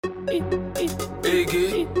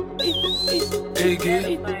Ege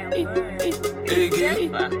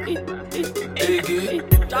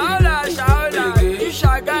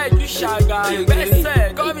you shaga, best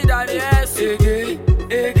say, call me Danny S. Ege,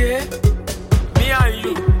 me and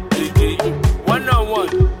you, Ege, one-on-one,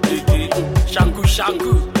 Ege, shaku,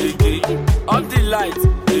 Ege, off the light,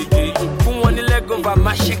 Ege, fun one leg over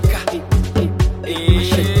my shika,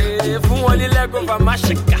 fun one leg over my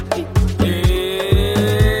shika,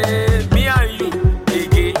 me and you,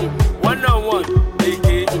 Ege, one-on-one,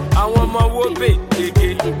 Ege, I want my wobe,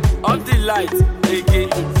 Ege, off the light, Ege,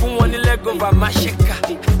 fun one leg over my shika.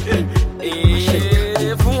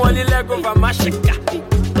 Fun one leg over my shika.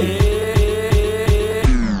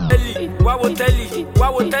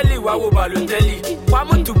 Wawo baloteli.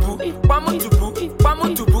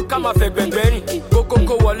 Kwamutubu, kama fe gbẹ̀gbẹ̀rin.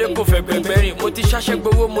 Koko wọlé kò fẹ́ gbẹ̀gbẹ̀rin. Mo ti ṣaṣẹ́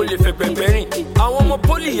gbowó mo lè fẹ́ gbẹ̀gbẹ̀rin. Àwọn ọmọ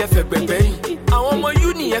poli yẹn fẹ́ gbẹ̀gbẹ̀rin. Àwọn ọmọ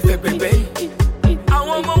uni yẹn fẹ́ gbẹ̀gbẹ̀rin.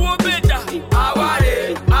 Àwọn ọmọ wo beta.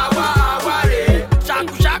 Aware.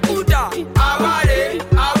 Shaku da. Aware.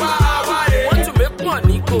 Want to make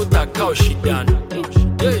money go taka oshidanu.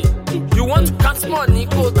 Yeah. You want to count money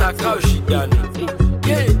go taka oshidanu.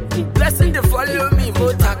 Yeah. Blessing they follow me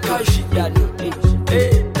mo taka oshidanu.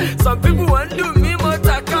 Hey. Some people want to do me mo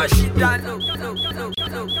taka oshidanu.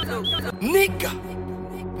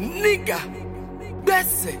 Nigga.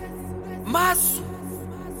 Gbese. Masu.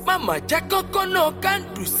 Mama jẹ́ kọ́kọ́ náà can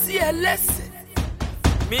do sí ẹlẹ́sẹ̀.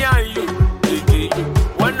 Me and you, Ege,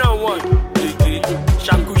 one-on-one, Ege,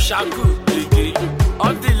 shaku, Ege,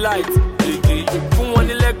 off the light, Ege, fun one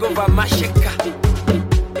leg over my shika,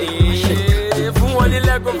 fun one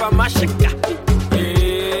leg over my shika,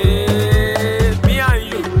 me and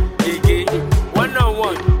you, Ege,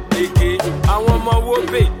 one-on-one, Ege, I want my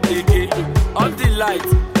wobe, Ege, off the light,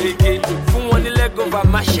 Ege, fun one leg over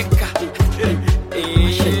my shika,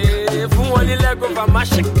 fun one leg over my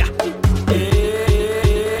shika.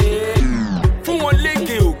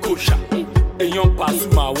 Èèyàn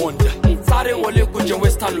Pasuma wonder. Sáré wọlé kó jẹ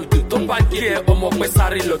Western Lotto. Tó bá gé ẹ ọmọ pẹ́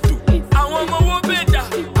sáré lọ́tò. Àwọn ọmọ wo bẹ́ẹ̀dà?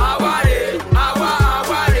 Àwárè.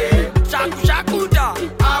 Shaku da.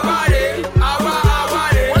 Àwárè.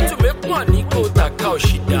 Want to make money kó taka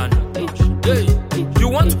oṣìdànù. You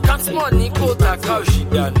want to count money kó taka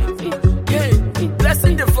oṣìdànù.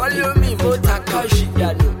 Blessing dey follow me mo taka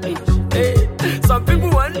oṣìdànù. Some people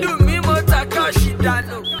want do me mo taka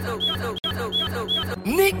oṣìdànù.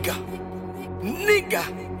 Nigga,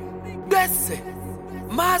 gbese,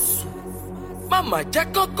 masu, mama jẹ́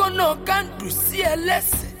kọ́kọ́ náà can do sí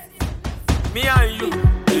ẹlẹ́sẹ̀. Me and you,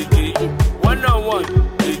 Ege, one-on-one,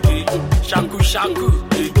 Ege, shaku,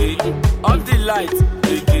 Ege, off the light,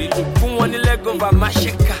 Ege, fun one leg over my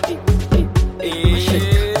shika,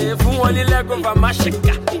 fun one leg over my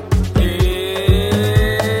shika.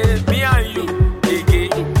 Me and you, Ege,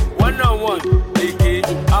 one-on-one, Ege,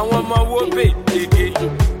 àwọn ọmọ wo be, Ege,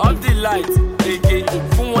 off the light.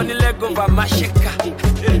 Fun one leg over my shika.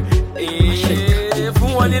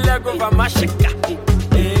 Fun one leg over my shika.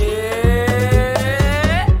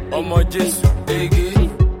 Ọmọ Jésù, Ege,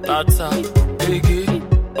 Tata, Ege,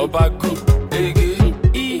 Obagu, Ege,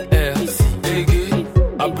 ELC, Ege,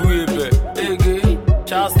 Abuyebe, Ege,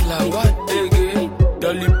 Charles Lawal, Ege,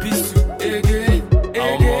 Dolly Pisu, Ege,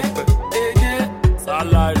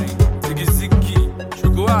 Salary, Ziggy,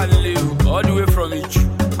 Sugo Aleo, all the way from Ichu.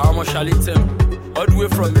 I'm a Shalitem, all the way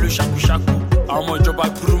from Shaku, I'm a Joba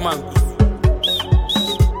Kurumangu.